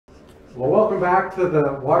Well, welcome back to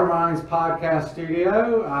the Water Minds podcast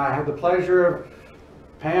studio. I have the pleasure of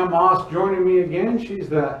Pam Moss joining me again. She's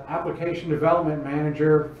the application development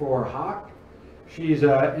manager for Hach. She's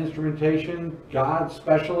an instrumentation God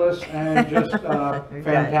specialist and just a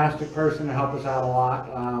fantastic person to help us out a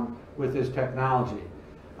lot with this technology.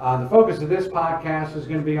 The focus of this podcast is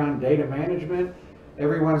going to be on data management.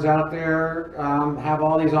 Everyone's out there have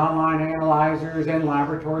all these online analyzers and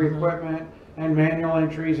laboratory equipment and manual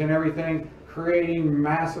entries and everything, creating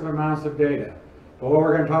massive amounts of data. But what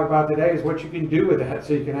we're going to talk about today is what you can do with that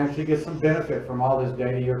so you can actually get some benefit from all this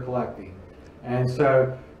data you're collecting. And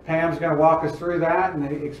so Pam's going to walk us through that and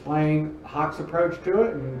explain Hach's approach to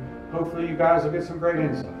it, and hopefully you guys will get some great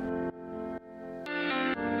insight.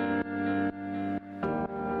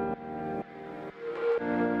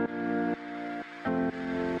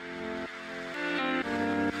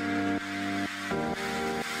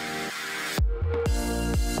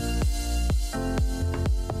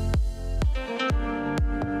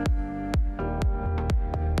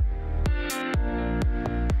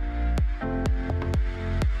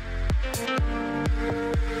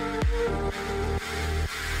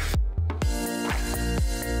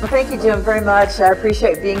 Well, thank you, Jim, very much. I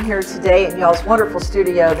appreciate being here today in y'all's wonderful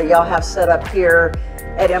studio that y'all have set up here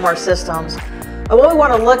at MR Systems. What we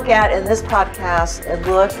want to look at in this podcast is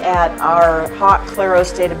look at our Hach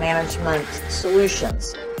Claros data management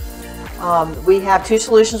solutions. We have two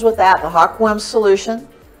solutions with that, the Hach WIMS solution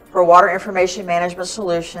for water information management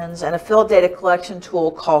solutions and a field data collection tool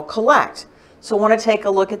called Collect. So I want to take a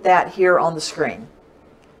look at that here on the screen.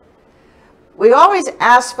 We always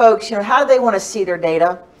ask folks, how do they want to see their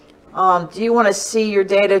data? Do you want to see your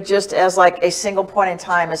data just as like a single point in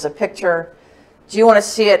time as a picture? Do you want to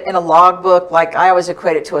see it in a logbook, like I always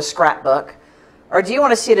equate it to a scrapbook? Or do you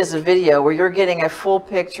want to see it as a video where you're getting a full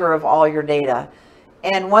picture of all your data?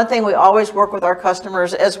 And one thing we always work with our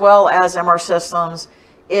customers as well as MR Systems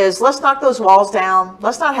is let's knock those walls down.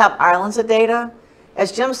 Let's not have islands of data.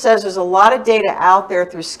 As Jim says, there's a lot of data out there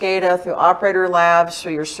through SCADA, through operator labs,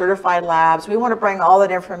 through your certified labs. We want to bring all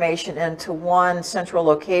that information into one central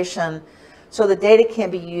location so the data can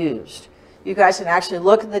be used. You guys can actually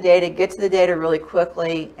look at the data, get to the data really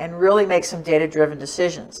quickly, and really make some data-driven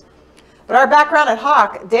decisions. But our background at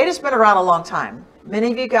Hach, data's been around a long time. Many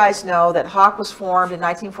of you guys know that Hach was formed in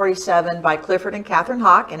 1947 by Clifford and Catherine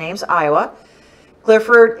Hach in Ames, Iowa.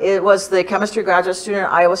 Clifford was the chemistry graduate student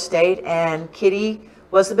at Iowa State, and Kitty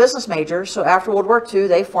was the business major. So after World War II,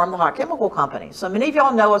 they formed the Hach Chemical Company. So many of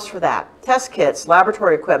y'all know us for that. Test kits,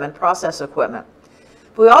 laboratory equipment, process equipment.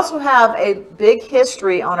 But we also have a big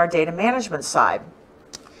history on our data management side.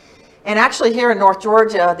 And actually here in North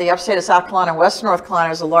Georgia, the upstate of South Carolina and Western North Carolina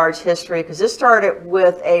has a large history because this started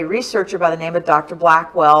with a researcher by the name of Dr.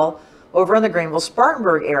 Blackwell over in the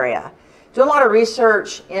Greenville-Spartanburg area. Doing a lot of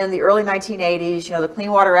research in the early 1980s. The Clean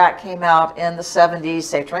Water Act came out in the 70s,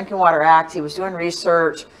 Safe Drinking Water Act. He was doing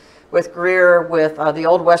research with Greer, with the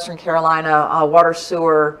old Western Carolina Water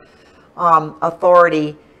Sewer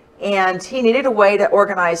Authority, and he needed a way to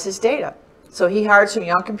organize his data. So he hired some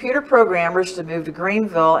young computer programmers to move to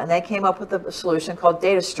Greenville, and they came up with a solution called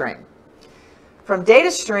DataStream. From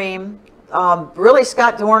DataStream, really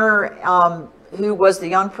Scott Dorner, who was the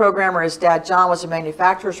young programmer, his dad John was a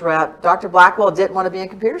manufacturer's rep. Dr. Blackwell didn't want to be in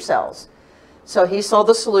computer sales. So he sold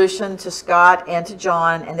the solution to Scott and to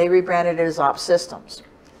John, and they rebranded it as Ops Systems.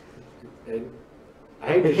 I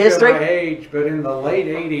hate to show my age, but in the late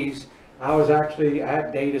 80s, I was actually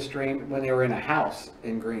at DataStream when they were in a house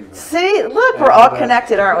in Greenville. See, look, we're all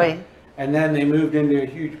connected, aren't we? And then they moved into a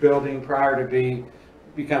huge building prior to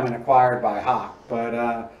becoming acquired by Hach.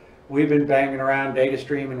 But we've been banging around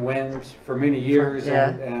DataStream and WIMS for many years,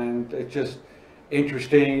 and it's just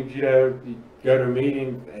interesting. You go to a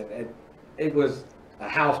meeting. It was a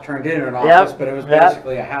house turned into an office, but it was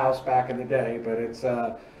basically a house back in the day. But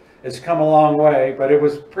it's come a long way. But it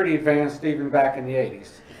was pretty advanced even back in the 80s.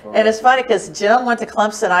 And it's funny because Jim went to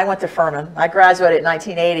Clemson, I went to Furman. I graduated in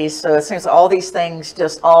 1980, so it seems all these things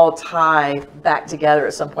just all tie back together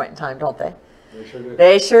at some point in time, don't they? They sure do.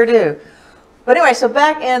 They sure do. But anyway, so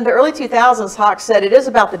back in the early 2000s, Hach said it is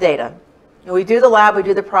about the data. We do the lab, we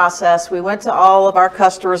do the process. We went to all of our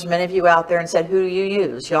customers, many of you out there, and said, who do you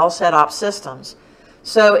use? You all said Ops Systems.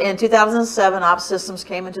 So in 2007, Ops Systems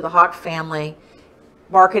came into the Hach family.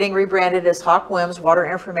 Marketing rebranded as Hach WIMS,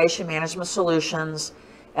 Water Information Management Solutions,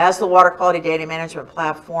 as the water quality data management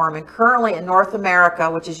platform. And currently in North America,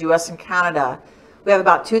 which is US and Canada, we have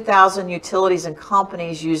about 2,000 utilities and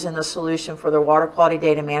companies using the solution for their water quality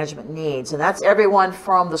data management needs. And that's everyone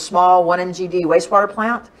from the small 1 MGD wastewater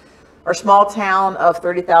plant, or small town of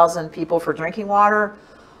 30,000 people for drinking water,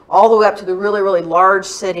 all the way up to the really, really large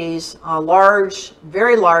cities,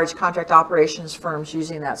 very large contract operations firms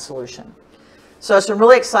using that solution. So some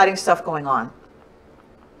really exciting stuff going on.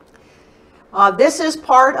 This is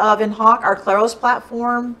part of, in Hach, our Claros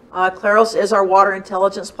platform. Claros is our water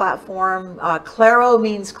intelligence platform. Claro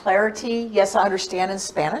means clarity. Yes, I understand in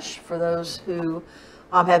Spanish, for those who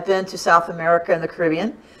have been to South America and the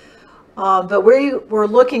Caribbean. But we're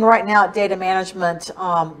looking right now at data management,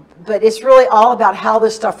 but it's really all about how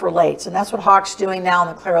this stuff relates. And that's what Hach's doing now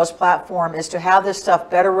on the Claros platform, is to have this stuff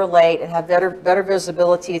better relate and have better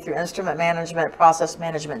visibility through instrument management, process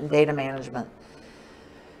management, and data management.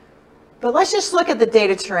 But let's just look at the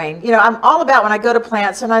data terrain. You know, I'm all about, when I go to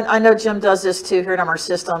plants, and I know Jim does this too here at MR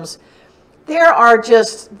Systems, there are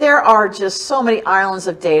just so many islands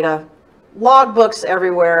of data, logbooks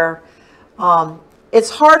everywhere.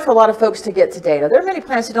 It's hard for a lot of folks to get to data. There are many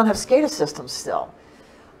plants who don't have SCADA systems still.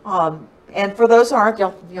 And for those who aren't,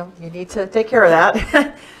 you need to take care of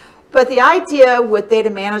that. But the idea with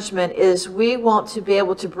data management is we want to be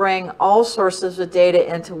able to bring all sources of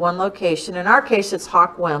data into one location. In our case, it's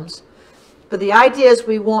Hach WIMS. But the idea is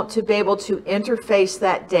we want to be able to interface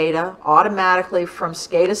that data automatically from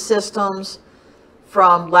SCADA systems,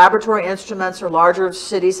 from laboratory instruments, or larger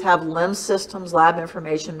cities have LIMS systems, lab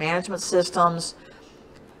information management systems,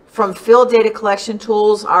 from field data collection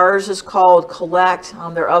tools. Ours is called Collect.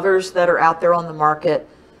 There are others that are out there on the market.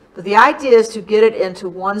 But the idea is to get it into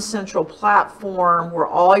one central platform where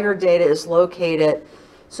all your data is located,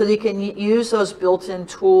 so that you can use those built-in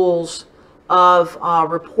tools of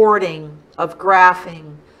reporting, of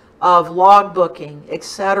graphing, of log booking,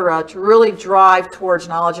 etc., to really drive towards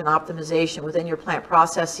knowledge and optimization within your plant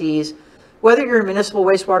processes, whether you're a municipal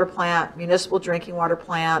wastewater plant, municipal drinking water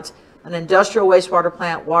plant, an industrial wastewater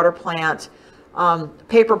plant, water plant,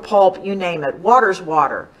 paper pulp, you name it. Water's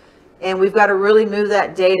water. And we've got to really move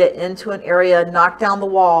that data into an area, knock down the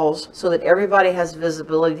walls, so that everybody has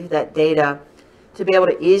visibility to that data, to be able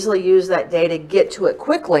to easily use that data, get to it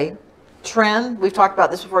quickly. Trend, we've talked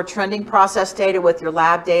about this before, trending process data with your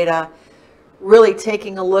lab data, really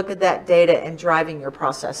taking a look at that data and driving your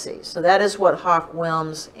processes. So that is what Hach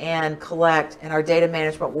WIMS and Collect and our data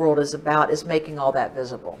management world is about, is making all that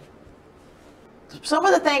visible. Some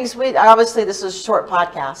of the things obviously this is a short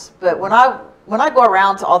podcast, but when I go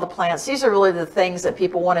around to all the plants, these are really the things that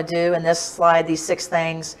people want to do in this slide, these 6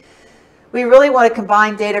 things. We really want to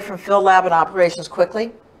combine data from field lab and operations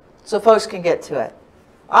quickly so folks can get to it.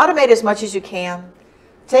 Automate as much as you can.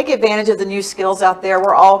 Take advantage of the new skills out there.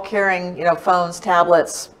 We're all carrying, phones,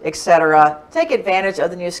 tablets, etc. Take advantage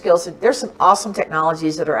of the new skills. There's some awesome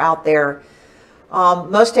technologies that are out there.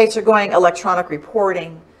 Most states are going electronic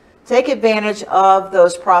reporting. Take advantage of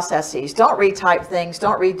those processes. Don't retype things.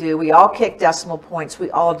 Don't redo. We all kick decimal points.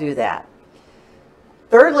 We all do that.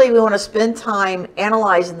 Thirdly, we want to spend time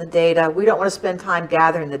analyzing the data. We don't want to spend time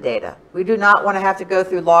gathering the data. We do not want to have to go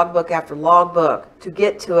through logbook after logbook to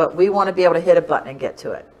get to it. We want to be able to hit a button and get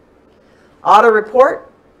to it. Auto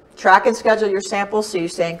report, track and schedule your samples so you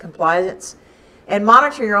stay in compliance, and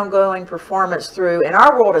monitor your ongoing performance through, in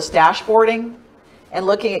our world, is dashboarding and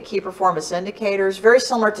looking at key performance indicators, very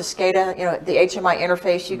similar to SCADA, the HMI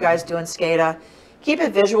interface you guys do in SCADA. Keep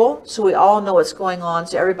it visual so we all know what's going on,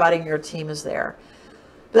 so everybody in your team is there.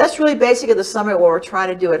 But that's really basically the summit. What we're trying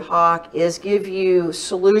to do at Hach is give you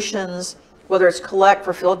solutions, whether it's Collect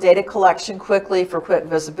for field data collection quickly for quick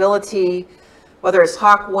visibility, whether it's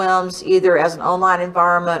Hach WIMS either as an online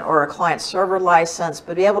environment or a client server license,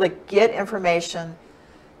 but be able to get information,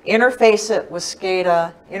 interface it with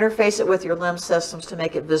SCADA, interface it with your LIMS systems to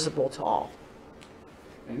make it visible to all.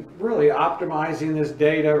 And really optimizing this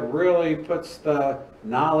data really puts the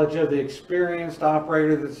knowledge of the experienced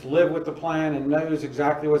operator that's lived with the plant and knows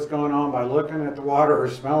exactly what's going on by looking at the water or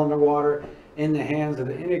smelling the water in the hands of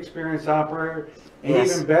the inexperienced operator, and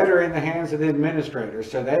even better in the hands of the administrators,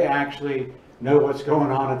 so they actually know what's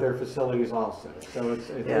going on at their facilities also. So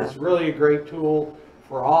it's really a great tool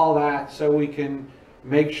for all that, so we can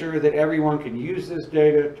make sure that everyone can use this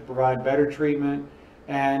data to provide better treatment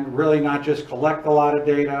and really not just collect a lot of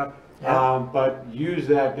data, but use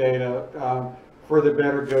that data for the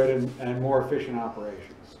better good and more efficient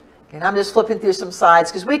operations. And I'm just flipping through some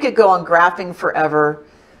slides because we could go on graphing forever,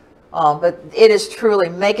 but it is truly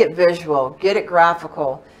make it visual, get it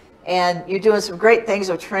graphical. And you're doing some great things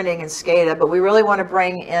with trending and SCADA, but we really want to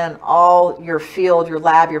bring in all your field, your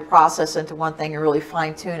lab, your process into one thing and really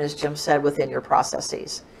fine tune, as Jim said, within your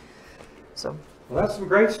processes. So. Well, that's some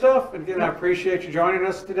great stuff. Again, I appreciate you joining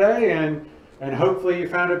us today, and hopefully you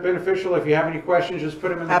found it beneficial. If you have any questions, just put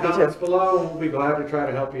them in the comments below, and we'll be glad to try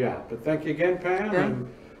to help you out. But thank you again, Pam,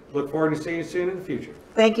 and look forward to seeing you soon in the future.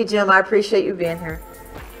 Thank you, Jim. I appreciate you being here.